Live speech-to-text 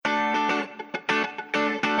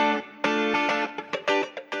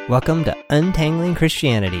Welcome to Untangling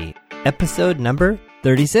Christianity, episode number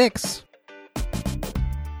 36.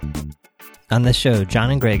 On this show,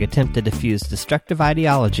 John and Greg attempt to diffuse destructive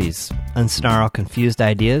ideologies, unsnarl confused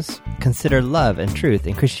ideas, consider love and truth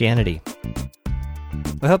in Christianity.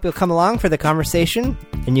 We hope you'll come along for the conversation,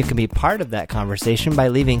 and you can be part of that conversation by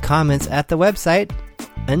leaving comments at the website,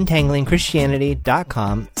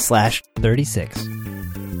 untanglingchristianity.com/36.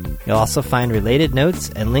 You'll also find related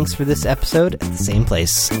notes and links for this episode at the same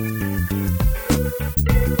place.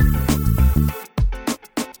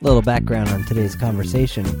 Little background on today's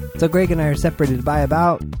conversation. So Greg and I are separated by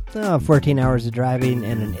about 14 hours of driving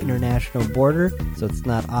and an international border, so it's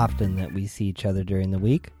not often that we see each other during the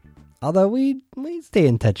week. Although we stay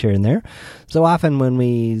in touch here and there. So often when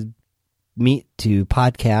we meet to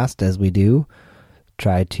podcast, as we do,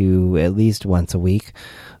 try to at least once a week,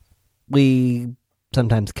 we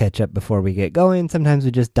sometimes catch up before we get going. Sometimes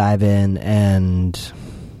we just dive in and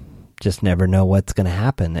just never know what's going to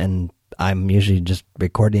happen. And I'm usually just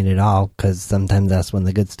recording it all because sometimes that's when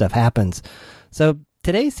the good stuff happens. So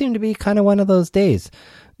today seemed to be kind of one of those days.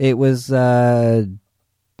 It was,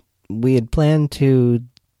 we had planned to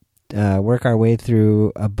work our way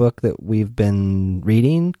through a book that we've been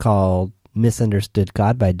reading called Misunderstood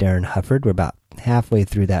God by Darren Hufford. We're about halfway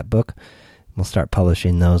through that book. We'll start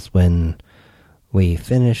publishing those when we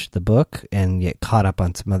finish the book and get caught up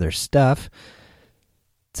on some other stuff.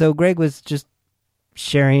 So Greg was just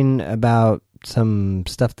sharing about some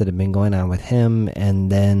stuff that had been going on with him,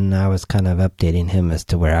 and then I was kind of updating him as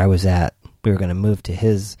to where I was at. We were going to move to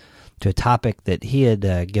a topic that he had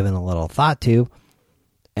given a little thought to,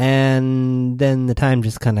 and then the time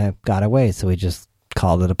just kind of got away, so we just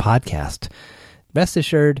called it a podcast. Rest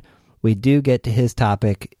assured, we do get to his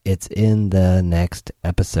topic. It's in the next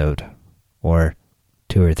episode, or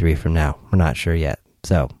 2 or 3 from now. We're not sure yet.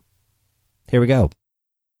 So, here we go.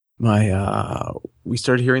 We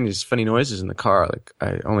started hearing these funny noises in the car, like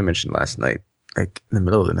I only mentioned last night, like in the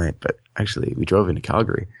middle of the night, but actually we drove into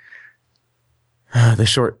Calgary. The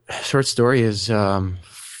short story is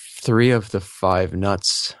 3 of the 5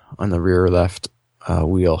 nuts on the rear left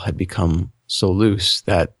wheel had become so loose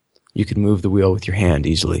that you could move the wheel with your hand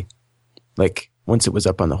easily. Like once it was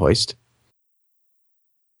up on the hoist.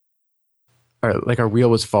 Like our wheel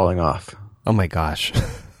was falling off. Oh my gosh.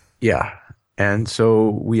 Yeah. And so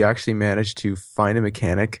we actually managed to find a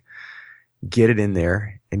mechanic, get it in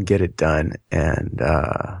there, and get it done. And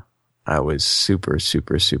I was super,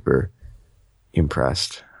 super, super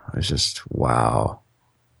impressed. I was just, wow.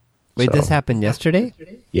 Wait, this happened yesterday?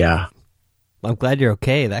 Yeah. I'm glad you're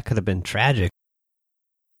okay. That could have been tragic.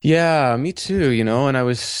 Yeah, me too, and I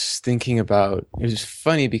was thinking about, it was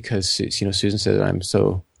funny because, Susan said that I'm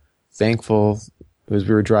so thankful as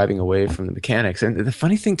we were driving away from the mechanics. And the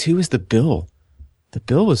funny thing too is the bill. The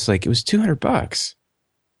bill was like, it was $200.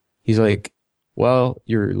 He's like, well,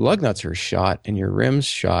 your lug nuts are shot and your rims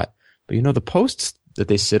shot, but the posts that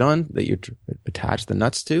they sit on that you attach the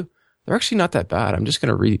nuts to, they're actually not that bad. I'm just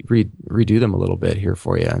going to redo them a little bit here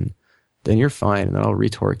for you, and then you're fine, and then I'll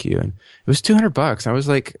retorque you. And it was $200. I was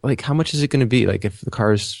like, how much is it going to be? Like, if the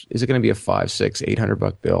is it going to be a $500, $600,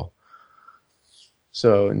 $800 bill?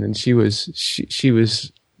 So, and then she was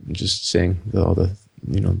just saying all the,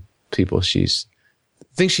 people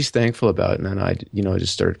things she's thankful about. And then I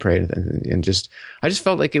just started praying and I just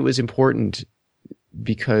felt like it was important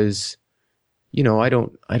because, I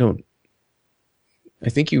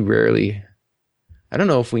think you rarely, I don't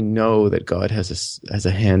know if we know that God has a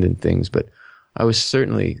hand in things, but I was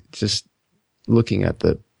certainly just looking at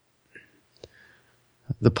the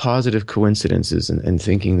positive coincidences and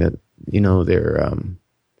thinking that,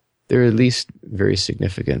 they're at least very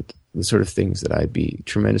significant, the sort of things that I'd be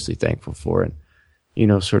tremendously thankful for and,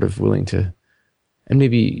 sort of willing to, and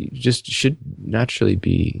maybe just should naturally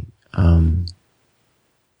be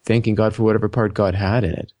thanking God for whatever part God had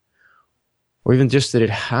in it. Or even just that it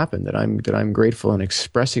happened, that I'm grateful and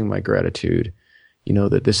expressing my gratitude,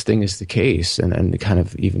 that this thing is the case, and kind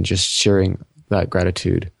of even just sharing that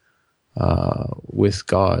gratitude with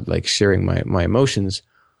God, like sharing my emotions,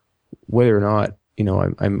 whether or not,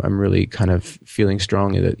 I'm really kind of feeling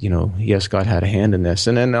strongly that, yes, God had a hand in this.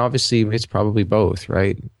 And then obviously it's probably both,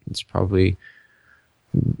 right? It's probably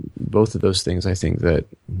both of those things I think that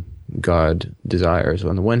God desires.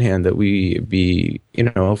 On the one hand, that we be,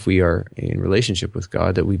 if we are in relationship with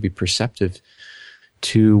God, that we be perceptive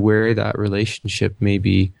to where that relationship may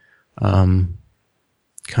be kind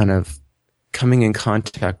of coming in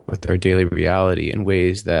contact with our daily reality in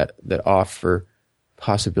ways that offer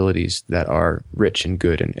possibilities that are rich and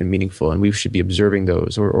good and meaningful, and we should be observing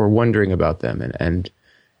those or wondering about them and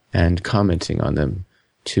commenting on them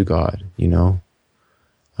to God, you know?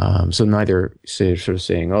 So neither sort of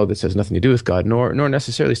saying, oh, this has nothing to do with God, nor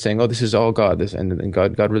necessarily saying, oh, this is all God, this and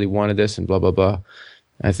God really wanted this and blah, blah, blah.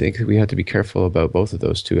 I think we have to be careful about both of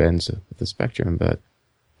those two ends of the spectrum, but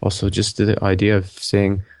also just the idea of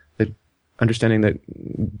saying that, understanding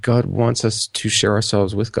that God wants us to share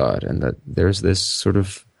ourselves with God, and that there's this sort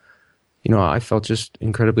of, you know, I felt just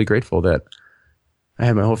incredibly grateful that I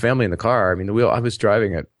had my whole family in the car. I mean, I was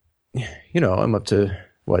driving at, you know, I'm up to,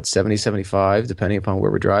 70, 75, depending upon where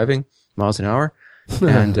we're driving, miles an hour.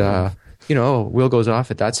 And, you know, wheel goes off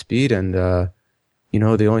at that speed. And, you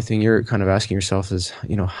know, the only thing you're kind of asking yourself is,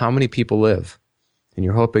 you know, how many people live? And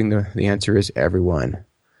you're hoping the answer is everyone.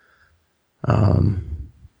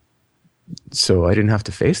 So I didn't have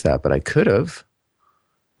to face that, but I could have.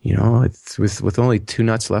 You know, it's with only 2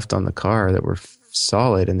 nuts left on the car that were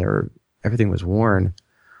solid and everything was worn.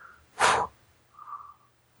 Whew,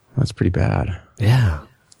 that's pretty bad. Yeah.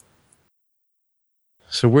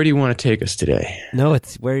 So where do you want to take us today? No,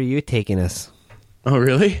 it's where are you taking us? Oh,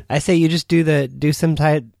 really? I say you just do some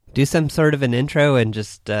sort of an intro and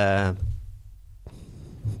just drive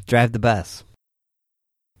the bus.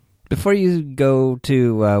 Before you go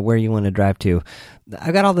to where you want to drive to,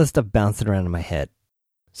 I got all this stuff bouncing around in my head.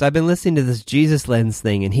 So I've been listening to this Jesus Lens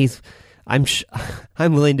thing, and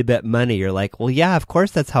I'm willing to bet money. You're like, well, yeah, of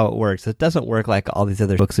course that's how it works. It doesn't work like all these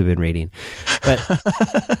other books we've been reading. But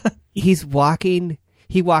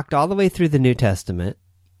he walked all the way through the New Testament.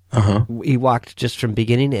 Uh-huh. He walked just from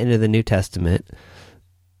beginning to end of the New Testament.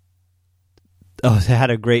 Oh, they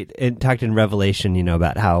had talked in Revelation, you know,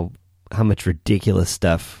 about how much ridiculous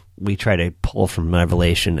stuff we try to pull from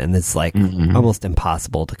Revelation, and it's like almost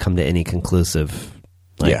impossible to come to any conclusive.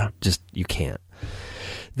 Just you can't.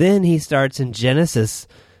 Then he starts in Genesis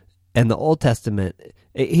and the Old Testament.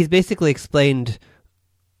 He's basically explained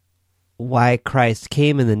why Christ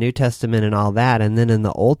came in the New Testament and all that, and then in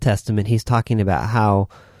the Old Testament he's talking about how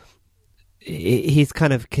he's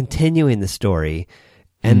kind of continuing the story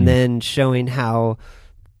and then showing how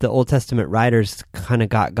the Old Testament writers kind of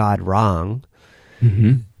got God wrong,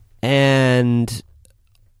 and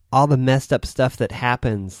all the messed up stuff that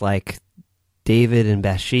happens, like David and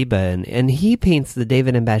Bathsheba, and he paints the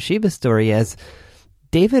David and Bathsheba story as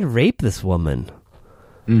David raped this woman.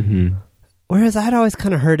 Whereas I'd always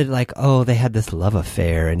kind of heard it like, oh, they had this love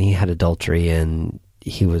affair and he had adultery and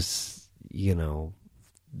he was, you know,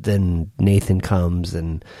 then Nathan comes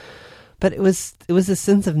but it was a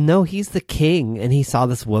sense of, no, he's the king and he saw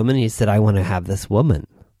this woman and he said, I want to have this woman.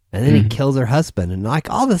 And then he kills her husband and like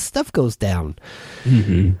all this stuff goes down.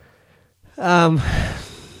 I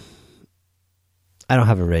don't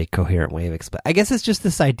have a very coherent way of explaining. I guess it's just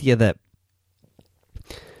this idea that,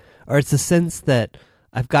 or it's a sense that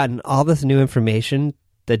I've gotten all this new information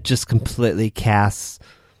that just completely casts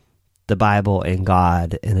the Bible and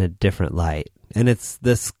God in a different light. And it's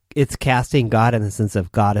casting God in the sense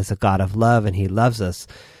of God is a God of love and he loves us.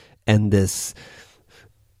 And this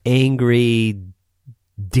angry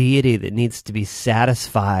deity that needs to be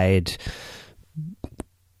satisfied,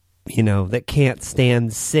 you know, that can't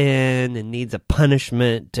stand sin and needs a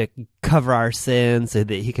punishment to cover our sins so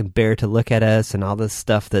that he can bear to look at us, and all this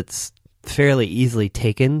stuff that's fairly easily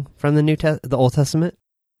taken from the Old Testament.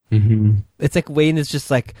 It's like Wayne is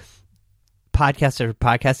just like podcast after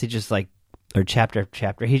podcast. He just like, or chapter after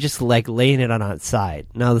chapter, he just like laying it on its side.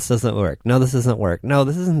 No, this doesn't work. No, this doesn't work. No,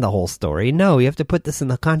 this isn't the whole story. No, you have to put this in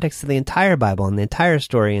the context of the entire Bible and the entire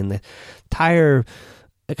story and the entire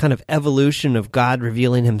kind of evolution of God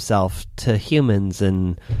revealing himself to humans.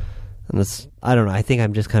 And this, I don't know, I think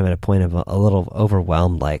I'm just kind of at a point of a little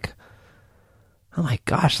overwhelmed, like, oh my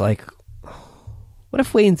gosh, like, what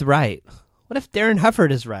if Wayne's right? What if Darren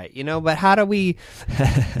Hufford is right? You know, but how do we,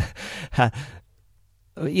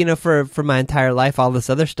 you know, for my entire life, all this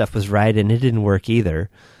other stuff was right and it didn't work either.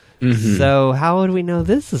 So how would we know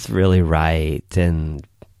this is really right? And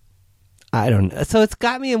I don't know. So it's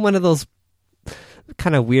got me in one of those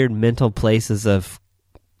kind of weird mental places of,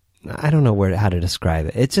 I don't know how to describe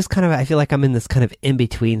it. It's just kind of, I feel like I'm in this kind of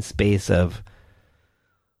in-between space of,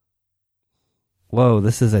 whoa,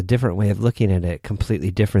 this is a different way of looking at it,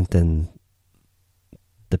 completely different than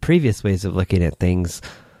the previous ways of looking at things.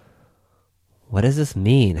 What does this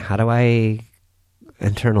mean? How do I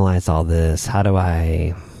internalize all this?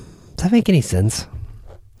 Does that make any sense?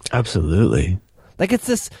 Absolutely. Like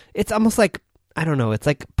it's almost like, I don't know, it's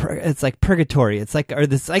like purgatory. It's like, or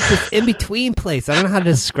this in-between place. I don't know how to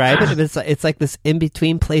describe it, but it's like this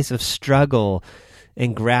in-between place of struggle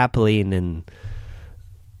and grappling, and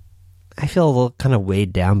I feel a little kind of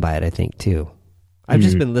weighed down by it, I think, too. I've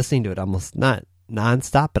just been listening to it almost not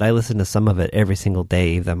nonstop, but I listen to some of it every single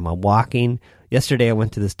day, either I'm walking. Yesterday I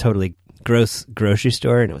went to this totally gross grocery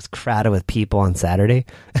store and it was crowded with people on Saturday.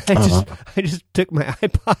 I just took my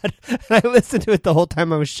iPod and I listened to it the whole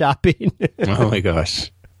time I was shopping. Oh my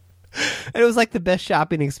gosh. And it was like the best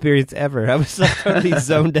shopping experience ever. I was like totally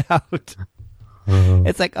zoned out.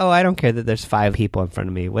 It's like, oh, I don't care that there's 5 people in front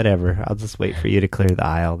of me. Whatever. I'll just wait for you to clear the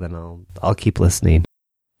aisle, then I'll keep listening.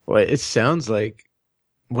 Well, it sounds like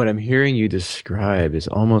what I'm hearing you describe is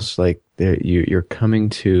almost like you're coming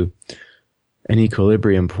to an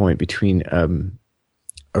equilibrium point between a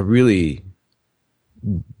really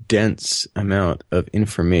dense amount of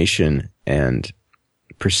information and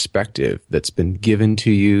perspective that's been given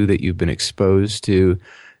to you, that you've been exposed to,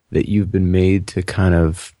 that you've been made to kind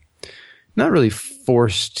of not really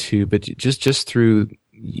forced to, but just through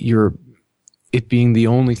it being the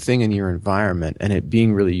only thing in your environment and it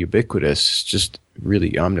being really ubiquitous, just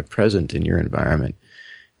really omnipresent in your environment.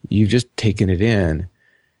 You've just taken it in,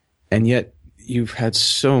 and yet you've had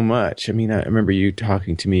so much. I mean, I remember you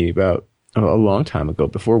talking to me about a long time ago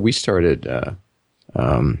before we started, our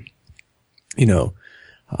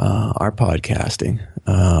podcasting,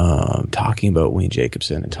 talking about Wayne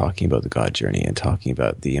Jacobson and talking about the God journey and talking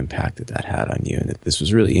about the impact that had on you, and that this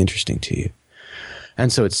was really interesting to you.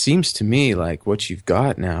 And so it seems to me like what you've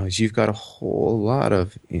got now is you've got a whole lot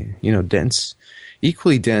of, dense,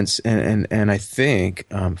 equally dense, and I think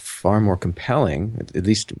far more compelling. At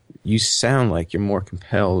least you sound like you're more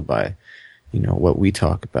compelled by, what we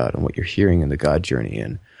talk about and what you're hearing in the God journey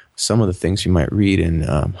and some of the things you might read in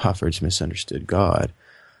Hufford's Misunderstood God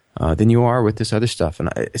than you are with this other stuff. And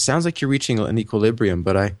it sounds like you're reaching an equilibrium,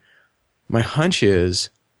 but my hunch is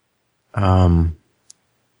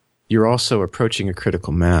you're also approaching a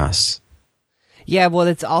critical mass. Yeah, well,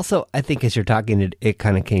 it's also, I think as you're talking, it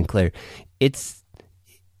kind of came clear. It's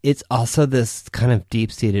also this kind of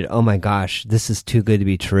deep-seated, oh my gosh, this is too good to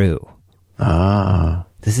be true. Ah.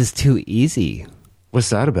 This is too easy.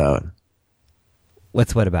 What's that about?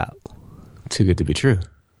 What's what about? Too good to be true.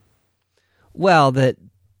 Well, that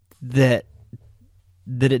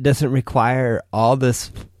it doesn't require all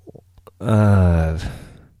this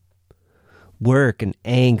work and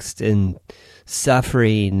angst and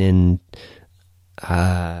suffering and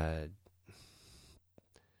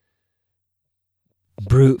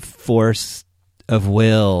brute force of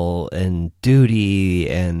will and duty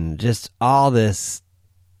and just all this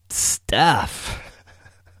stuff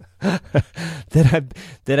that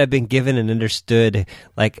I've been given and understood,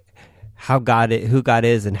 like who God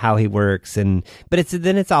is and how He works, but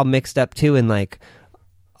it's all mixed up too, and like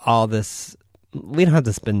all this. We don't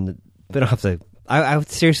have to. I would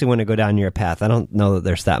seriously want to go down your path. I don't know that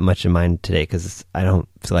there's that much in mind today because I don't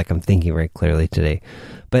feel like I'm thinking very clearly today.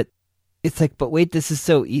 But it's like, but wait, this is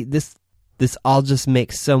so this all just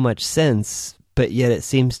makes so much sense, but yet it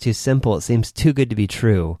seems too simple. It seems too good to be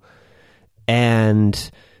true.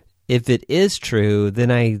 And if it is true,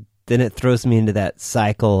 then it throws me into that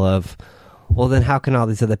cycle of, well, then how can all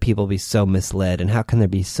these other people be so misled? And how can there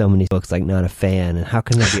be so many books like Not a Fan? And how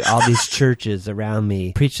can there be all these churches around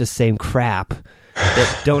me preach the same crap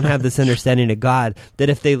that don't have this understanding of God, that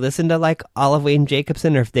if they listen to like all of Wayne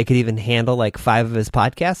Jacobson, or if they could even handle like 5 of his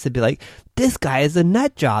podcasts, they'd be like, this guy is a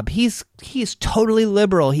nut job. He's totally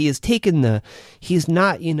liberal. He's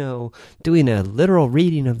not, doing a literal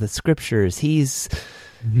reading of the scriptures. He's,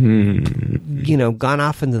 gone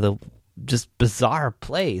off into the just bizarre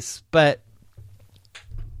place. But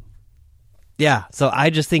yeah, so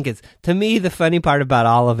I just think to me, the funny part about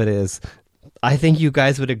all of it is, I think you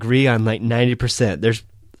guys would agree on like 90%.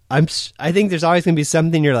 I think there's always going to be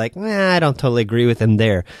something you're like, I don't totally agree with him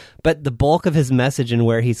there. But the bulk of his message and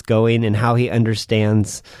where he's going and how he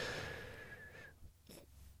understands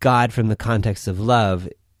God from the context of love,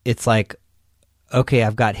 it's like, okay,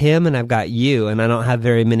 I've got him and I've got you, and I don't have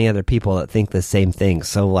very many other people that think the same thing.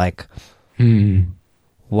 So like,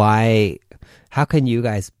 why, how can you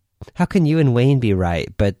and Wayne be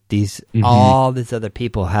right, but all these other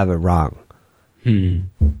people have it wrong?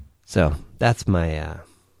 So that's my,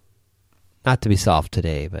 not to be solved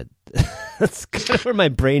today, but that's kind of where my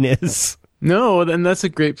brain is. No, and that's a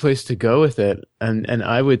great place to go with it. And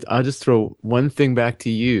I'll just throw one thing back to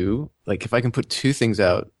you. Like if I can put 2 things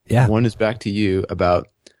out, one is back to you about,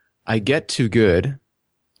 I get too good.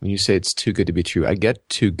 When you say it's too good to be true, I get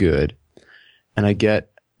too good. And I get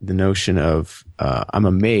the notion of, I'm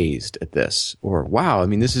amazed at this, or wow, I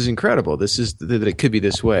mean, this is incredible. This is that it could be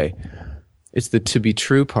this way. It's the to be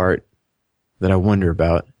true part that I wonder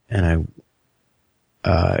about. And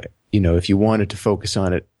if you wanted to focus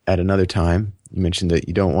on it at another time, you mentioned that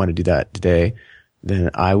you don't want to do that today. then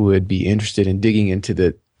I would be interested in digging into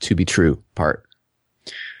the to be true part.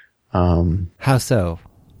 How so?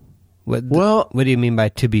 What do you mean by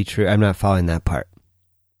to be true? I'm not following that part.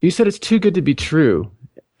 You said it's too good to be true.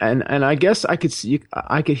 And I guess I could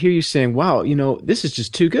hear you saying, wow, this is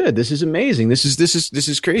just too good. This is amazing. This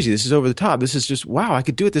is crazy. This is over the top. This is just, wow, I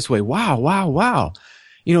could do it this way. Wow, wow, wow.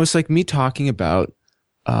 It's like me talking about,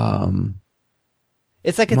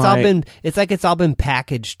 it's like it's all been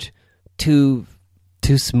packaged too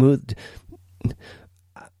smooth.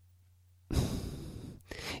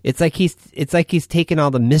 It's like he's taken all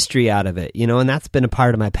the mystery out of it, and that's been a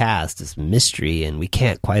part of my past, this mystery, and we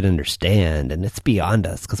can't quite understand, and it's beyond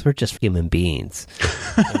us because we're just human beings.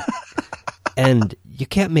 And you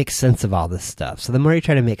can't make sense of all this stuff. So the more you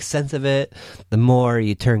try to make sense of it, the more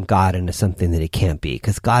you turn God into something that he can't be,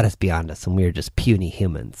 because God is beyond us and we're just puny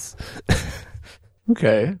humans.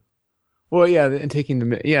 Okay. Well, yeah, and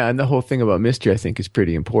and the whole thing about mystery, I think, is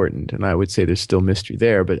pretty important. And I would say there's still mystery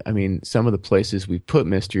there, but I mean, some of the places we've put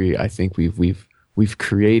mystery, I think we've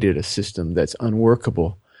created a system that's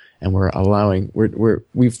unworkable, and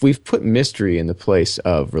we've put mystery in the place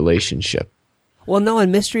of relationship. Well, no,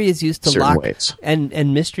 and mystery is used to certain lock ways.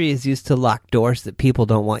 And mystery is used to lock doors that people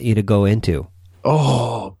don't want you to go into.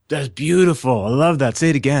 Oh, that's beautiful. I love that.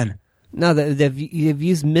 Say it again. No, they've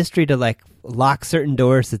used mystery to like lock certain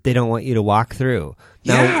doors that they don't want you to walk through.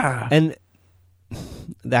 Now, yeah, and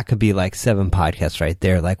that could be like 7 podcasts right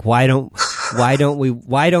there. Like, why don't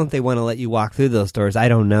they want to let you walk through those doors? I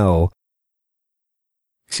don't know.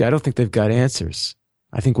 See, I don't think they've got answers.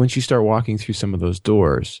 I think once you start walking through some of those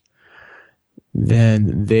doors,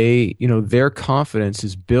 then their confidence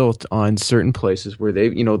is built on certain places where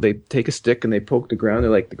they take a stick and they poke the ground.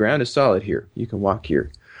 They're like, the ground is solid here. You can walk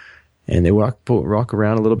here. And they walk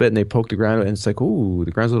around a little bit and they poke the ground and it's like, ooh,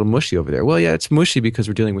 the ground's a little mushy over there. Well, yeah, it's mushy because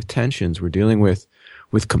we're dealing with tensions. We're dealing with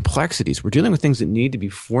complexities. We're dealing with things that need to be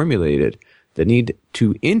formulated, that need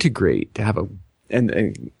to integrate, to have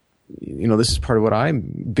and this is part of what I'm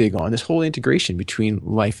big on, this whole integration between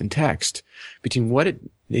life and text, between what it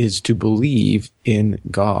is to believe in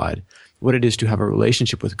God, what it is to have a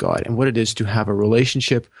relationship with God, and what it is to have a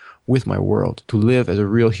relationship with my world, to live as a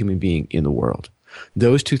real human being in the world.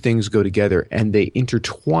 Those two things go together and they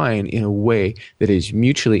intertwine in a way that is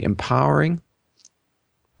mutually empowering,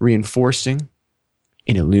 reinforcing,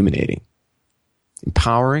 and illuminating.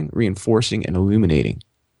 Empowering, reinforcing, and illuminating.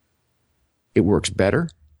 It works better.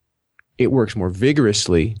 It works more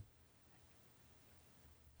vigorously.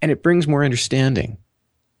 And it brings more understanding.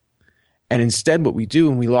 And instead, what we do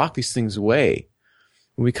when we lock these things away,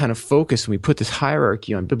 when we kind of focus and we put this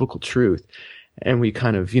hierarchy on biblical truth, and we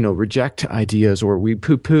kind of, reject ideas, or we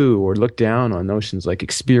poo-poo or look down on notions like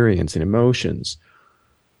experience and emotions.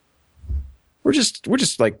 We're just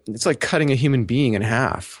like, it's like cutting a human being in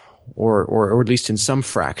half, or at least in some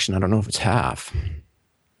fraction. I don't know if it's half.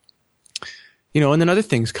 And then other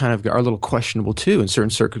things kind of are a little questionable too in certain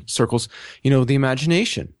circles. The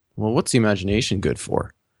imagination. Well, what's the imagination good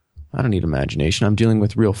for? I don't need imagination. I'm dealing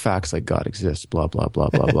with real facts like God exists, blah, blah, blah,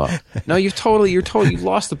 blah, blah. No, you've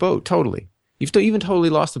lost the boat, totally. You've even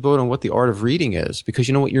totally lost the boat on what the art of reading is, because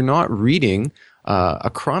you know what? You're not reading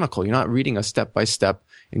a chronicle. You're not reading a step-by-step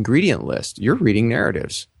ingredient list. You're reading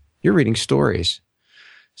narratives. You're reading stories.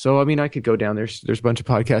 So, I mean, I could go down. There's a bunch of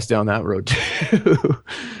podcasts down that road too.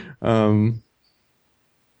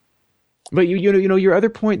 But your other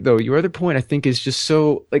point I think is just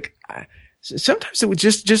so like, sometimes it would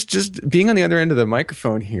just being on the other end of the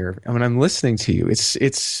microphone here, and when I'm listening to you,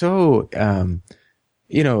 it's so,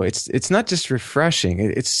 it's not just refreshing.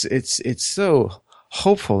 It's so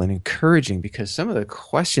hopeful and encouraging, because some of the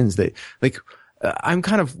questions that, like, I'm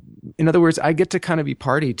kind of, in other words, I get to kind of be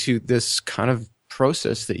party to this kind of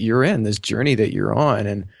process that you're in, this journey that you're on.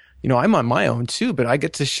 And, I'm on my own too, but I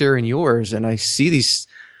get to share in yours, and I see these,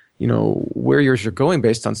 where yours are going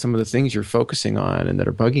based on some of the things you're focusing on and that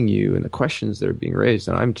are bugging you and the questions that are being raised.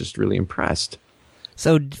 And I'm just really impressed.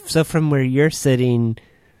 So from where you're sitting,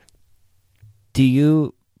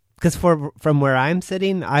 because from where I'm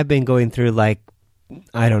sitting, I've been going through, like,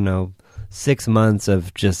 I don't know, 6 months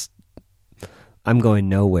of just, I'm going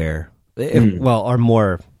nowhere. Or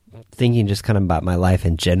more thinking just kind of about my life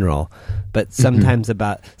in general. But sometimes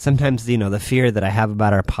the fear that I have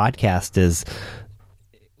about our podcast is,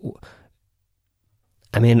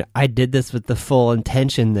 I mean, I did this with the full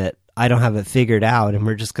intention that I don't have it figured out, and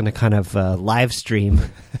we're just going to kind of live stream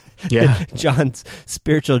John's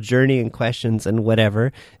spiritual journey and questions and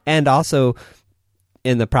whatever. And also,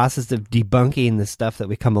 in the process of debunking the stuff that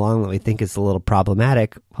we come along that we think is a little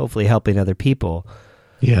problematic, hopefully helping other people.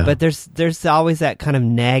 Yeah. But there's always that kind of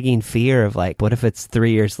nagging fear of like, what if it's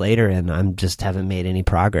 3 years later and I'm just haven't made any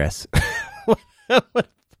progress?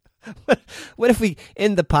 What if we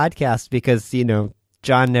end the podcast because,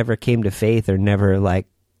 John never came to faith or never like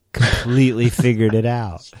completely figured it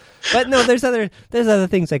out? But no, there's other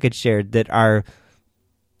things I could share that are,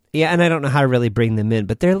 and I don't know how to really bring them in,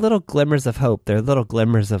 but they're little glimmers of hope. They're little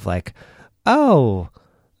glimmers of like, oh,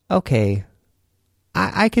 okay,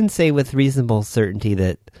 I can say with reasonable certainty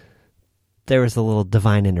that there was a little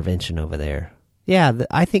divine intervention over there. Yeah,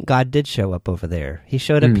 I think God did show up over there. He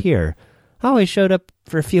showed up here. Oh, he showed up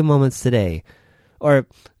for a few moments today. Or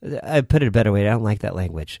I put it a better way. I don't like that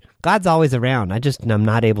language. God's always around. I'm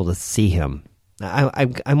not able to see him.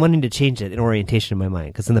 I'm wanting to change it in orientation in my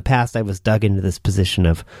mind, because in the past I was dug into this position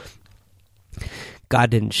of God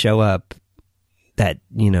didn't show up, that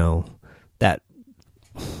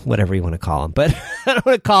whatever you want to call him, but I don't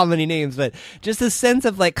want to call him any names, but just a sense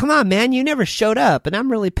of like, come on, man, you never showed up, and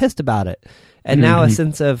I'm really pissed about it. And now a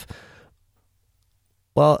sense of,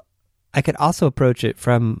 well, I could also approach it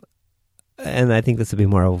from, and I think this would be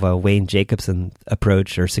more of a Wayne Jacobson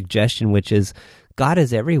approach or suggestion, which is God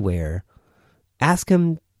is everywhere. Ask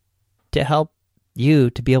him to help you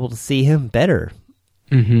to be able to see him better.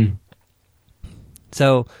 Mm-hmm.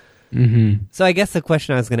 So I guess the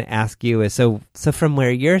question I was going to ask you is, so from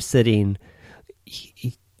where you're sitting,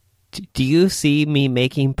 do you see me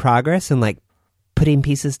making progress and like putting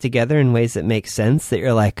pieces together in ways that make sense, that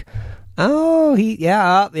you're like, oh,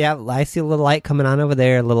 I see a little light coming on over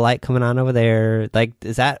there, a little light coming on over there. Like,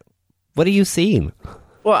 what are you seeing?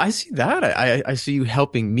 Well, I see that. I see you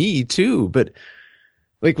helping me too. But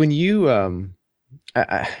like when you, when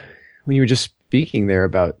you were just speaking there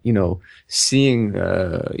about, seeing,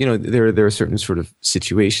 there are certain sort of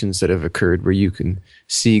situations that have occurred where you can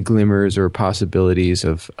see glimmers or possibilities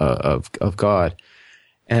of God.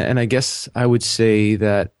 And I guess I would say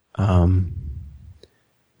that,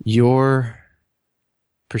 your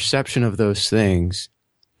perception of those things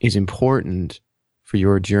is important for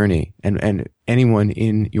your journey, and anyone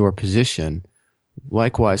in your position,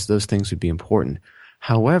 likewise, those things would be important.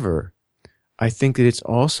 However, I think that it's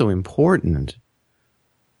also important,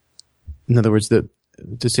 in other words, to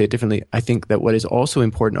say it differently, I think that what is also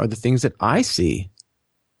important are the things that I see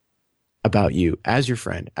about you as your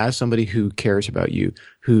friend, as somebody who cares about you,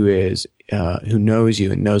 who knows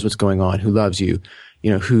you and knows what's going on, who loves you,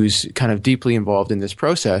 who's kind of deeply involved in this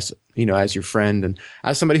process, as your friend and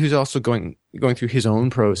as somebody who's also going through his own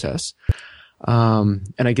process.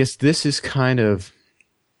 And I guess this is kind of,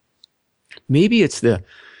 maybe it's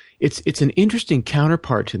an interesting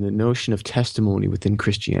counterpart to the notion of testimony within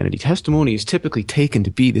Christianity. Testimony is typically taken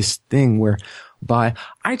to be this thing whereby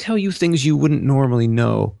I tell you things you wouldn't normally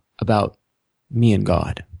know about me and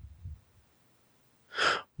God.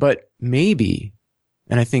 But maybe,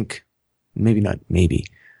 and I think maybe not maybe,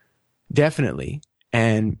 definitely,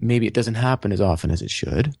 and maybe it doesn't happen as often as it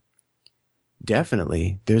should,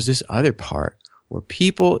 definitely there's this other part where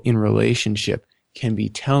people in relationship can be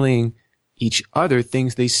telling each other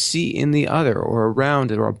things they see in the other or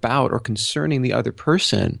around it or about or concerning the other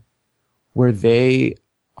person, where they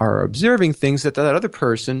are observing things that other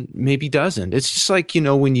person maybe doesn't. It's just like,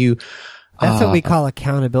 when you... That's what we call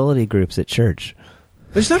accountability groups at church.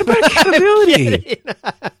 It's not about accountability.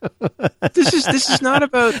 This is not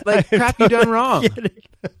about like crap you done wrong.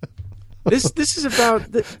 This is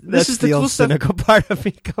about this is the cool old cynical part of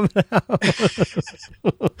me coming out.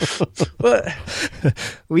 But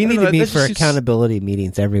we need to meet for accountability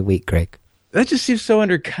meetings every week, Greg. That just seems so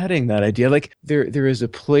undercutting, that idea. Like there is a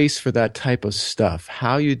place for that type of stuff.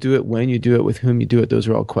 How you do it, when you do it, with whom you do it, those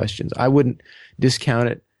are all questions. I wouldn't discount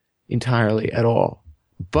it entirely at all.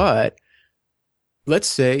 But let's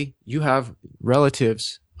say you have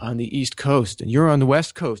relatives on the East Coast and you're on the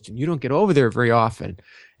West Coast and you don't get over there very often.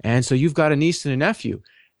 And so you've got a niece and a nephew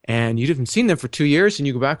and you haven't seen them for 2 years, and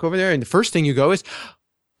you go back over there and the first thing you go is,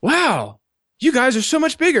 wow, you guys are so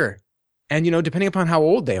much bigger. And, depending upon how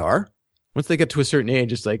old they are, once they get to a certain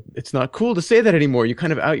age, it's like, it's not cool to say that anymore. You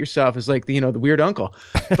kind of out yourself as like, the weird uncle.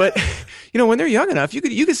 But, when they're young enough, you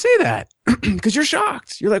could say that because you're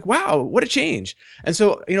shocked. You're like, wow, what a change. And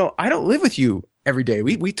so, I don't live with you every day.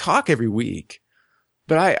 We talk every week,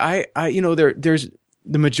 but there's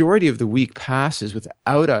the majority of the week passes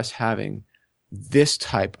without us having this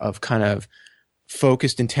type of kind of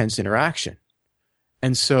focused, intense interaction.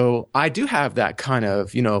 And so I do have that kind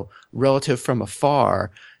of, relative from afar,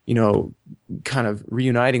 kind of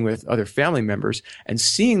reuniting with other family members and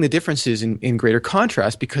seeing the differences in greater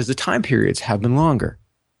contrast because the time periods have been longer,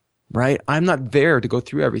 right? I'm not there to go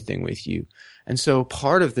through everything with you. And so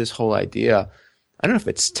part of this whole idea I don't know if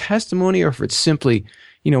it's testimony or if it's simply,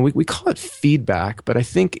 we call it feedback, but I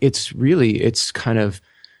think it's kind of,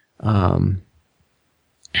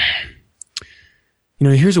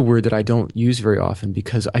 here's a word that I don't use very often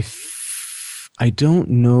because I don't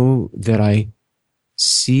know that I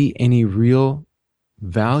see any real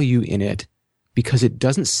value in it because it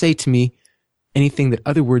doesn't say to me anything that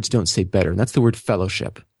other words don't say better. And that's the word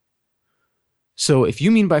fellowship. So if you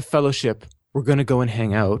mean by fellowship, we're going to go and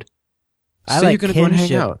hang out. I like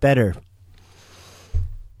kinship better.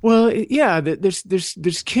 Well, yeah,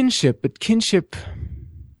 there's kinship, but kinship,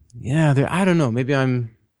 yeah, I don't know. Maybe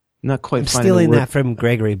I'm not quite stealing that from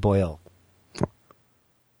Gregory Boyle.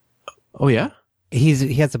 Oh, yeah? He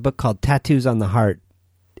has a book called Tattoos on the Heart.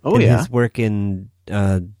 Oh, yeah. His work in,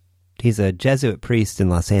 he's a Jesuit priest in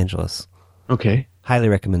Los Angeles. Okay. Highly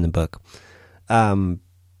recommend the book. And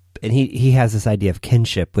he has this idea of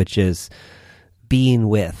kinship, which is being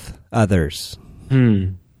with others.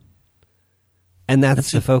 And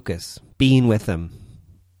that's the focus, being with them.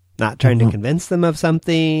 Not trying to convince them of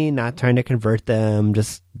something, not trying to convert them,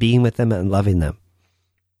 just being with them and loving them.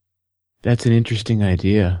 That's an interesting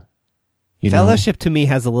idea. Fellowship to me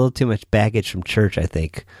has a little too much baggage from church, I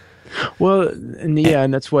think. Well,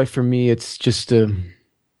 and that's why for me it's just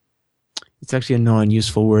it's actually a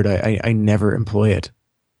non-useful word. I never employ it.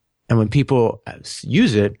 And when people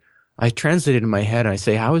use it, I translate it in my head and I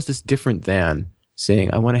say, how is this different than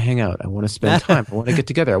saying, I want to hang out, I want to spend time, I want to get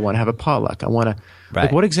together, I want to have a potluck, I want to... Right.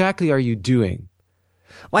 Like, what exactly are you doing?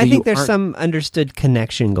 Well, I think there's some understood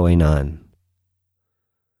connection going on.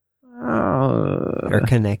 Or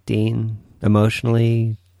connecting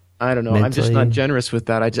emotionally. I don't know. Mentally. I'm just not generous with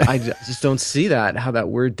that. I just don't see that, how that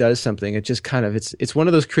word does something. It just kind of, it's one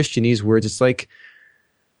of those Christianese words. It's like,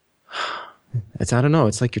 I don't know.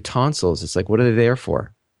 It's like your tonsils. It's like, what are they there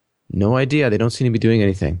for? No idea. They don't seem to be doing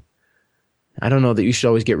anything. I don't know that you should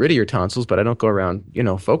always get rid of your tonsils, but I don't go around,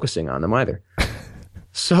 focusing on them either.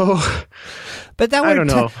 So, but that word, I don't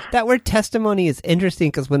know. That word testimony is interesting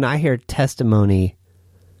because when I hear testimony,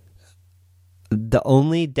 the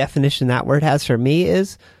only definition that word has for me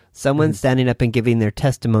is someone standing up and giving their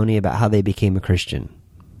testimony about how they became a Christian.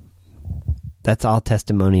 That's all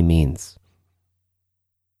testimony means.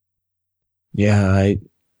 Yeah,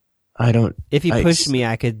 I don't... If you push me,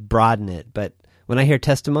 I could broaden it, but when I hear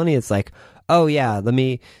testimony, it's like, oh yeah, let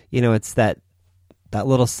me, it's that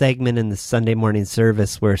little segment in the Sunday morning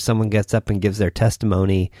service where someone gets up and gives their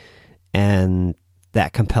testimony and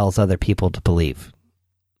that compels other people to believe.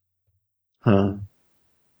 Huh.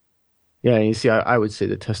 Yeah, you see, I would say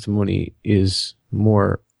that testimony is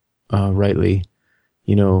more rightly,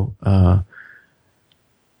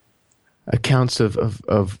 accounts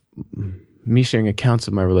of me sharing accounts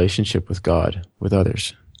of my relationship with God, with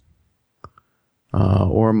others,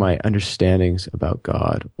 or my understandings about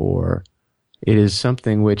God, or it is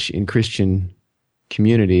something which in Christian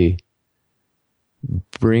community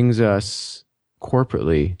brings us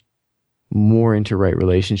corporately more into right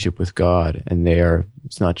relationship with God. And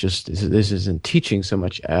it's not just, this isn't teaching so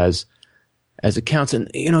much as accounts. And,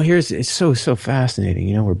 it's so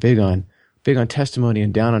fascinating. We're big on testimony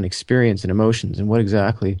and down on experience and emotions. And what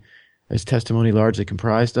exactly is testimony largely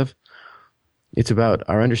comprised of? It's about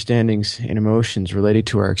our understandings and emotions related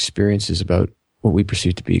to our experiences about what we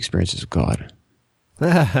perceive to be experiences of God.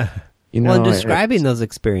 Well, describing those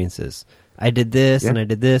experiences. I did this, and I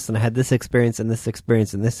did this, and I had this experience, and this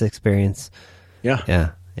experience, and this experience. Yeah.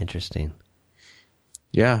 Yeah. Interesting.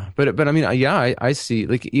 Yeah. But I mean, I see,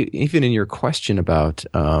 like, even in your question about,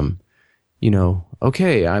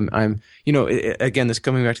 okay, I'm, again, this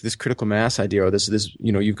coming back to this critical mass idea, or this,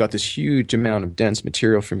 you've got this huge amount of dense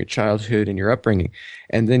material from your childhood and your upbringing,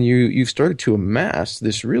 and then you've started to amass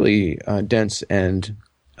this really dense and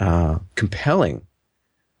compelling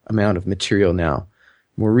amount of material now,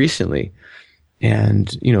 more recently. And,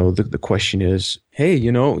 the question is, hey,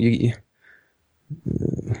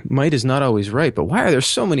 might is not always right, but why are there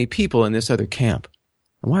so many people in this other camp?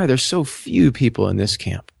 And why are there so few people in this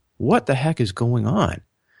camp? What the heck is going on?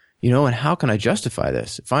 And how can I justify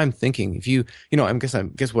this? If I'm thinking, I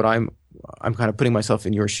guess what I'm kind of putting myself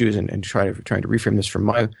in your shoes and trying to reframe this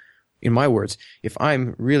in my words. If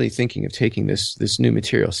I'm really thinking of taking this new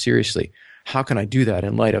material seriously, how can I do that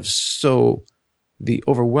in light of the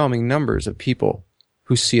overwhelming numbers of people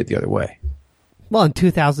who see it the other way? Well, in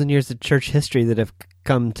 2,000 years of church history that have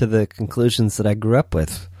come to the conclusions that I grew up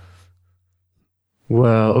with.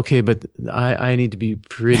 Well, okay, but I need to be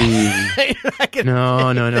pretty.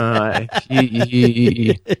 No, no, no.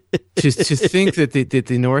 To think that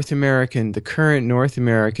the North American, the current North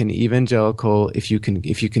American evangelical, if you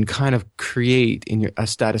can kind of create a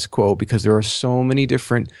status quo, because there are so many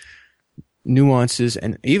different nuances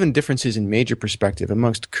and even differences in major perspective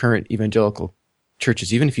amongst current evangelical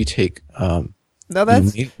churches, even if you take No,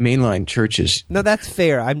 that's mainline churches. no, that's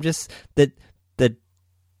fair. I'm just that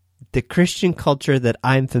the Christian culture that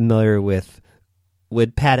I'm familiar with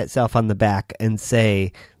would pat itself on the back and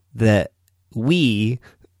say that we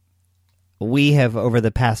have over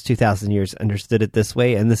the past 2,000 years understood it this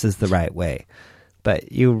way, and this is the right way.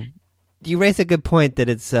 But you raise a good point that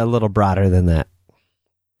it's a little broader than that.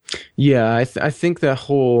 Yeah, I think that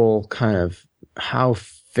whole kind of how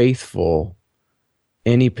faithful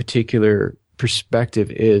any particular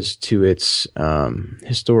perspective is to its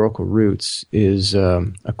historical roots is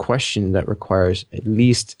a question that requires at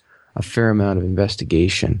least a fair amount of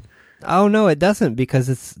investigation. Oh no, it doesn't,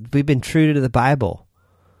 because we've been true to the Bible.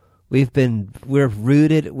 We're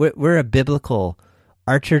rooted. We're a biblical.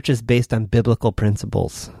 Our church is based on biblical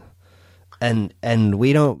principles, and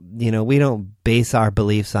we don't base our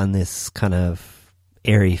beliefs on this kind of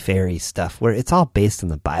airy fairy stuff. Where it's all based on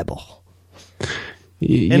the Bible.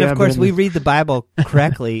 And of course, we read the Bible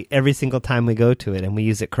correctly every single time we go to it, and we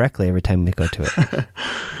use it correctly every time we go to it.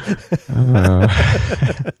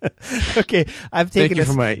 Okay, I've taken. Thank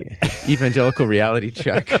you for my evangelical reality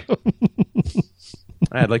check.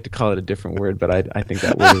 I'd like to call it a different word, but I think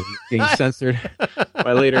that word is being censored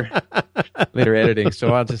by later editing,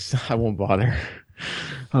 so I won't bother.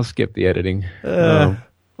 I'll skip the editing.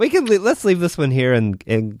 Let's leave this one here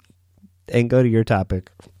and go to your topic.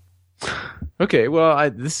 Okay, well,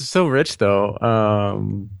 this is so rich, though.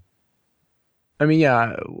 I mean,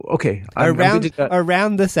 yeah, okay.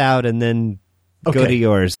 Round this out and then go to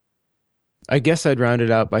yours. I guess I'd round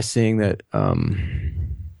it out by saying that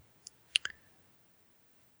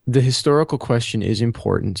the historical question is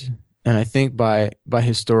important. And I think by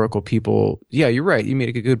historical people, yeah, you're right. You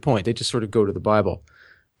made a good point. They just sort of go to the Bible.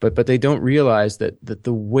 But they don't realize that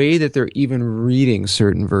the way that they're even reading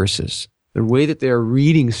certain verses, the way that they are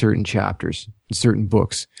reading certain chapters in certain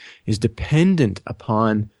books is dependent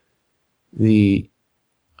upon the,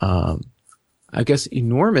 I guess,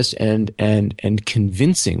 enormous and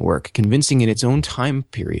convincing in its own time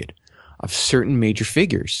period of certain major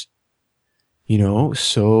figures.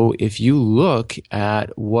 So if you look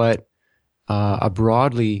at what a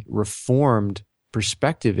broadly reformed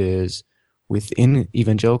perspective is within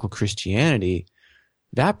evangelical Christianity,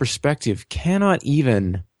 that perspective cannot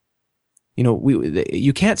even,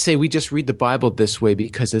 you can't say we just read the Bible this way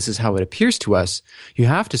because this is how it appears to us. You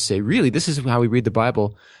have to say, really, this is how we read the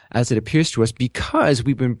Bible as it appears to us because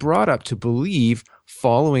we've been brought up to believe,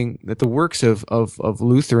 following that the works of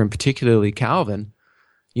Luther and particularly Calvin,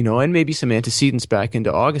 and maybe some antecedents back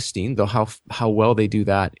into Augustine, though how well they do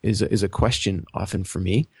that is a question often for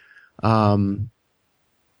me.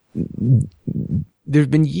 There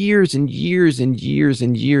have been years and years and years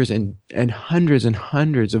and years and hundreds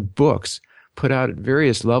of books put out at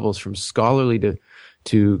various levels, from scholarly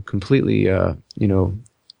to completely,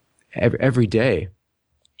 every day,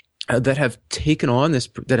 that have taken on this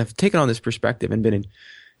perspective and been in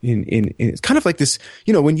it's kind of like this,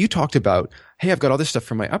 when you talked about, hey, I've got all this stuff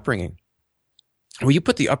from my upbringing. Well, you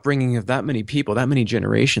put the upbringing of that many people, that many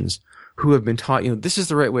generations who have been taught, this is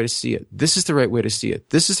the right way to see it. This is the right way to see it.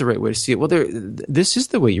 This is the right way to see it. Well, this is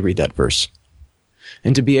the way you read that verse.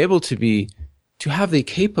 And to be able to have the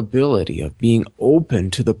capability of being open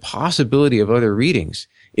to the possibility of other readings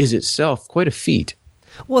is itself quite a feat.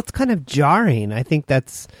 Well, it's kind of jarring. I think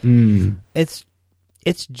that's,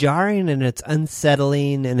 it's jarring and it's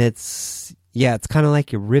unsettling and it's kind of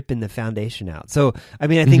like you're ripping the foundation out. So, I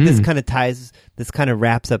mean, I think this kind of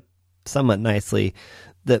wraps up somewhat nicely.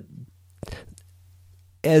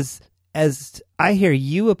 As I hear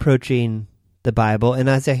you approaching the Bible, and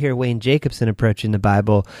as I hear Wayne Jacobson approaching the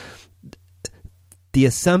Bible, the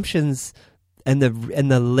assumptions and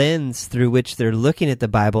the lens through which they're looking at the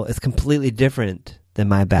Bible is completely different than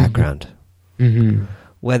my background. Mm-hmm.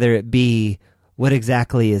 Whether it be, what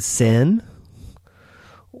exactly is sin?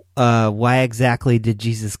 Why exactly did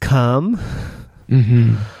Jesus come?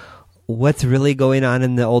 Mm-hmm. What's really going on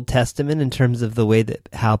in the Old Testament in terms of the way that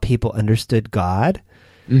how people understood God?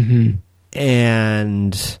 Mm-hmm.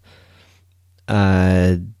 And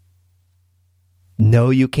no,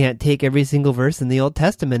 you can't take every single verse in the Old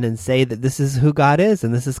Testament and say that this is who God is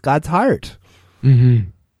and this is God's heart. Mm-hmm.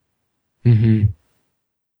 Mm-hmm.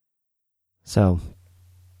 So,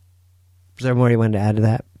 is there more you wanted to add to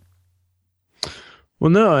that? Well,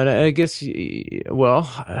 no, and I guess, well,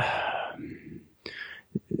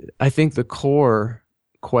 I think the core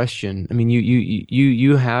question, I mean,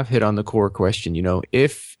 you have hit on the core question,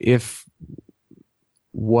 if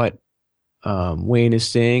what Wayne is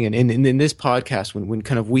saying, and in this podcast, when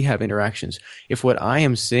kind of we have interactions, if what I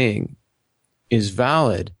am saying is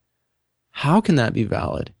valid, how can that be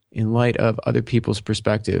valid in light of other people's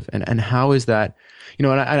perspective? And how is that, and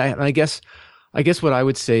I guess what I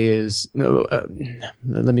would say is, let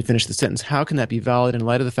me finish the sentence. How can that be valid in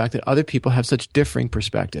light of the fact that other people have such differing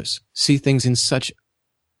perspectives, see things in such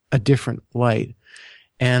a different light?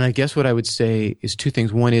 And I guess what I would say is two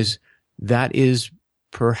things. One is that is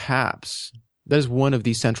one of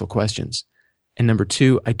these central questions. And number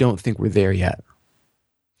two, I don't think we're there yet.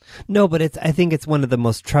 No, but I think it's one of the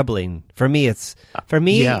most troubling for me.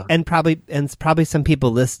 Yeah. and probably some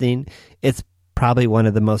people listening. It's probably one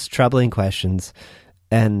of the most troubling questions,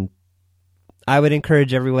 and I would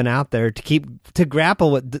encourage everyone out there to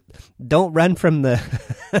grapple with. Don't run from the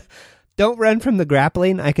don't run from the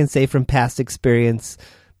grappling. I can say from past experience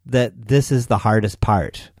that this is the hardest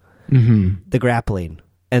part, the grappling,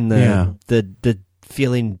 and the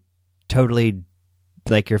feeling totally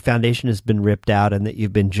like your foundation has been ripped out and that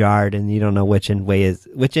you've been jarred and you don't know which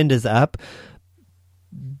end is up,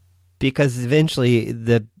 because eventually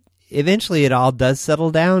it all does settle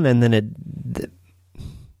down, and then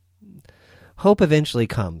hope eventually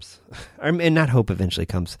comes. And not hope eventually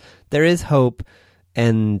comes. There is hope,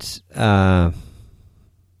 and I'm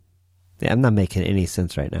not making any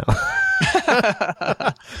sense right now.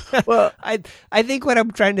 Well, I think what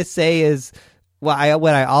I'm trying to say is, what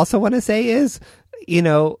I also want to say is,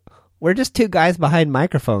 we're just two guys behind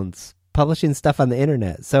microphones publishing stuff on the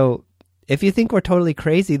internet. So if you think we're totally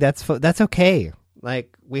crazy, that's okay.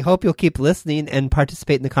 Like, we hope you'll keep listening and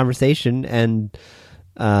participate in the conversation. And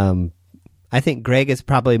I think Greg is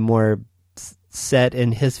probably more set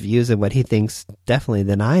in his views and what he thinks definitely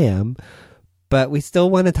than I am. But we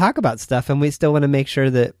still want to talk about stuff, and we still want to make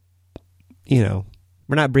sure that, we're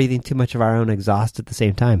not breathing too much of our own exhaust at the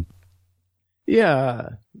same time. Yeah.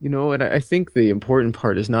 And I think the important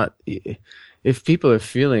part is not if people are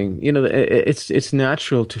feeling, it's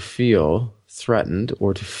natural to feel threatened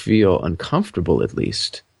or to feel uncomfortable, at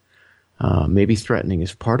least. Maybe threatening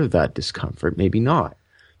is part of that discomfort, maybe not.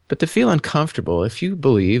 But to feel uncomfortable, if you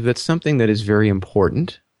believe that something that is very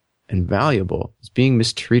important and valuable is being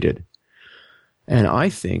mistreated. And I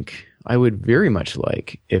think I would very much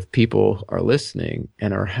like if people are listening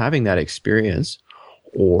and are having that experience,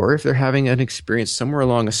 or if they're having an experience somewhere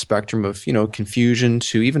along a spectrum of, confusion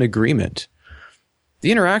to even agreement,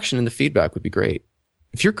 the interaction and the feedback would be great.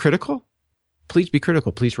 If you're critical, please be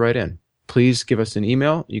critical. Please write in. Please give us an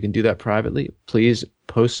email. You can do that privately. Please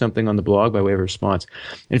post something on the blog by way of a response.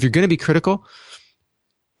 And if you're going to be critical,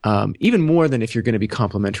 even more than if you're going to be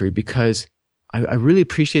complimentary, because I really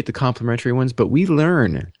appreciate the complimentary ones, but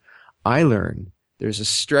I learn. There's a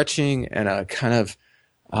stretching and a kind of,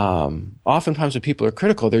 oftentimes when people are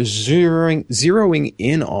critical, they're zeroing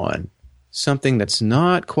in on something that's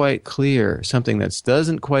not quite clear, something that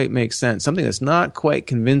doesn't quite make sense, something that's not quite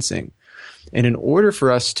convincing. And in order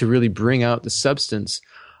for us to really bring out the substance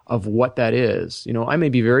of what that is, I may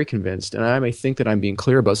be very convinced and I may think that I'm being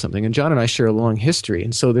clear about something. And John and I share a long history.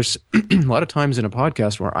 And so there's a lot of times in a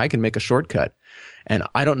podcast where I can make a shortcut and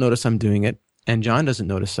I don't notice I'm doing it. And John doesn't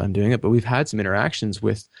notice I'm doing it, but we've had some interactions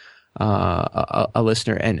with a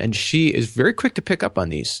listener, and she is very quick to pick up on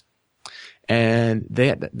these. And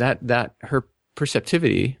that her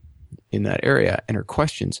perceptivity in that area and her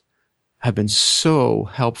questions have been so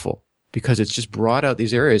helpful, because it's just brought out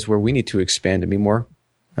these areas where we need to expand and be more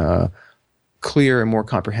clear and more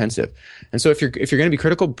comprehensive. And so if you're going to be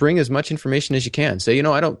critical, bring as much information as you can. Say,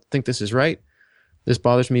 I don't think this is right. This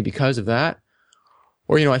bothers me because of that.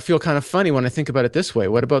 Or, I feel kind of funny when I think about it this way.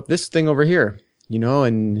 What about this thing over here?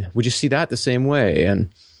 And would you see that the same way?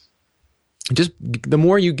 And just the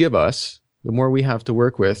more you give us, the more we have to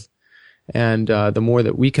work with, and the more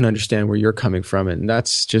that we can understand where you're coming from. And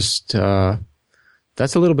that's just,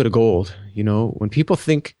 that's a little bit of gold. When people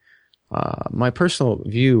think, my personal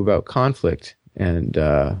view about conflict, and,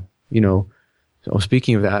 so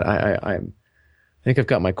speaking of that, I think I've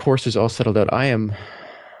got my courses all settled out.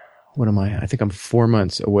 What am I? I think I'm 4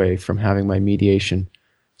 months away from having my mediation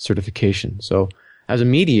certification. So as a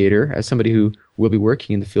mediator, as somebody who will be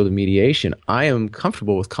working in the field of mediation, I am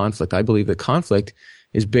comfortable with conflict. I believe that conflict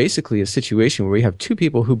is basically a situation where we have two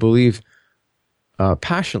people who believe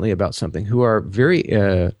passionately about something, who are very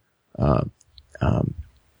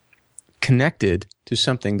connected to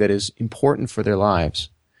something that is important for their lives,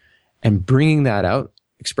 and bringing that out,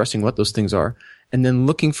 expressing what those things are, and then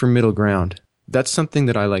looking for middle ground. That's something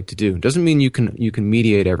that I like to do. It doesn't mean you can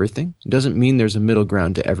mediate everything. It doesn't mean there's a middle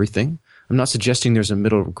ground to everything. I'm not suggesting there's a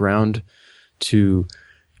middle ground to,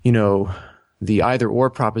 the either or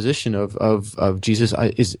proposition of Jesus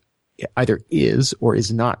is either is or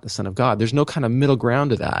is not the Son of God. There's no kind of middle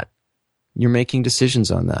ground to that. You're making decisions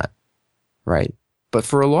on that, right? But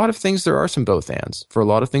for a lot of things, there are some both ands. For a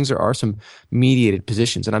lot of things, there are some mediated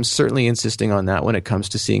positions. And I'm certainly insisting on that when it comes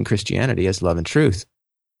to seeing Christianity as love and truth.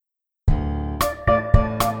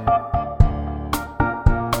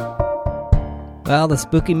 Well, the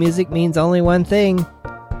spooky music means only one thing.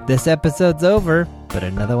 This episode's over, but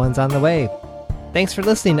another one's on the way. Thanks for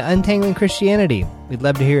listening to Untangling Christianity. We'd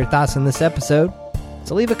love to hear your thoughts on this episode.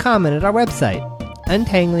 So leave a comment at our website,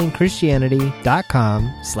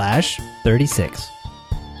 untanglingchristianity.com/36.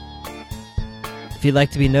 If you'd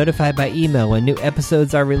like to be notified by email when new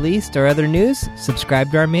episodes are released or other news,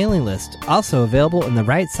 subscribe to our mailing list, also available in the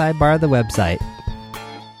right sidebar of the website.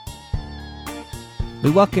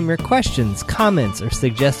 We welcome your questions, comments, or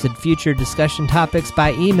suggested future discussion topics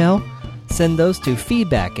by email. Send those to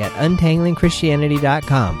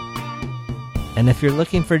feedback@untanglingchristianity.com. And if you're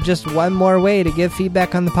looking for just one more way to give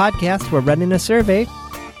feedback on the podcast, we're running a survey,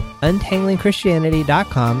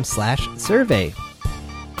 untanglingchristianity.com/survey.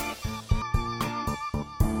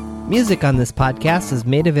 Music on this podcast is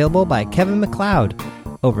made available by Kevin MacLeod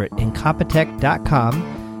over at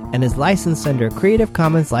incompetech.com and is licensed under a Creative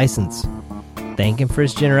Commons license. Thank him for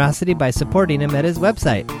his generosity by supporting him at his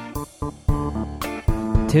website.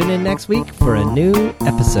 Tune in next week for a new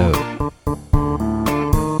episode.